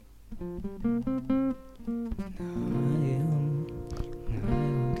आए हम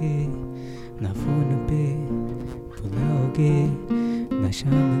आएंगे, ना फोन पे बुलाओगे, ना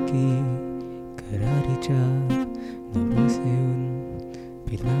शाम की करारी चाह, ना मुझसे उन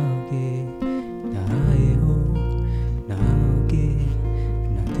पिलाओगे। ना आए हो ना आओगे,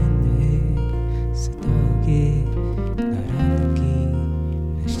 ना दिन है सताओगे, ना रात की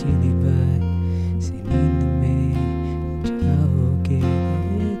नशीली बात से नींद में जाओगे।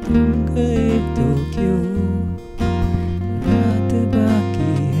 तुम गए तो क्यों रात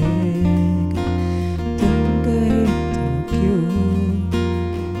बाकी है, तुम गए तो क्यों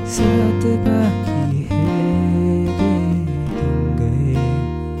साथ बाकी है। तुम गए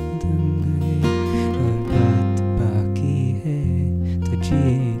और बात बाकी है, तो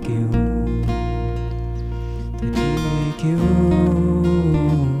जिए क्यों, तो जिए क्यों,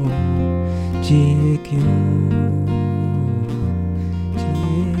 जिए क्यों,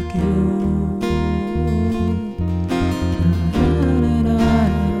 जिए क्यों।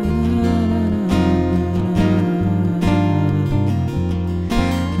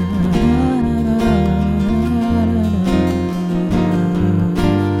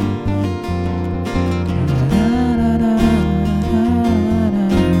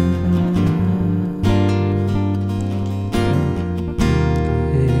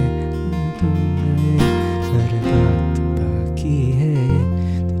 तुम गए और बात बाकी